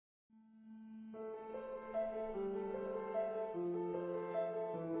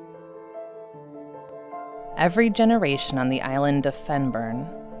Every generation on the island of Fenburn,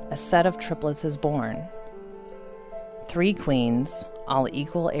 a set of triplets is born. 3 queens, all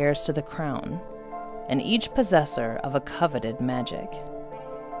equal heirs to the crown, and each possessor of a coveted magic.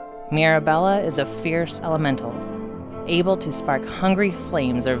 Mirabella is a fierce elemental, able to spark hungry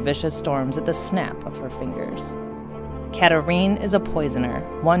flames or vicious storms at the snap of her fingers. Katarine is a poisoner,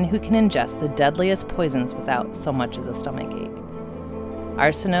 one who can ingest the deadliest poisons without so much as a stomachache.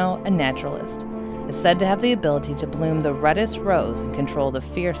 Arsino, a naturalist, is said to have the ability to bloom the reddest rose and control the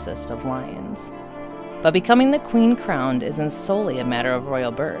fiercest of lions. But becoming the queen crowned isn't solely a matter of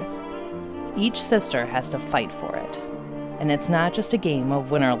royal birth. Each sister has to fight for it, and it's not just a game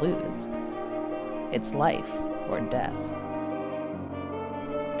of win or lose. It's life or death.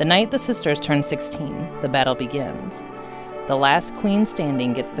 The night the sisters turn 16, the battle begins. The last queen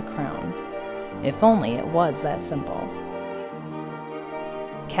standing gets the crown. If only it was that simple.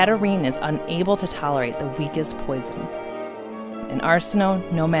 Katarine is unable to tolerate the weakest poison. And Arsino,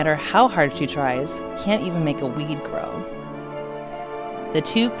 no matter how hard she tries, can't even make a weed grow. The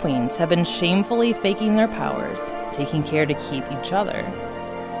 2 queens have been shamefully faking their powers, taking care to keep each other,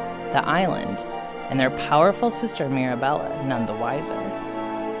 the island, and their powerful sister Mirabella none the wiser.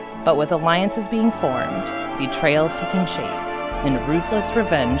 But with alliances being formed, betrayals taking shape, and ruthless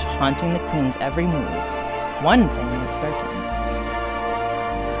revenge haunting the queen's every move, one thing is certain.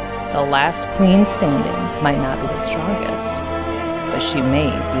 The last queen standing might not be the strongest, but she may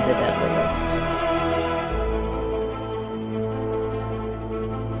be the deadliest.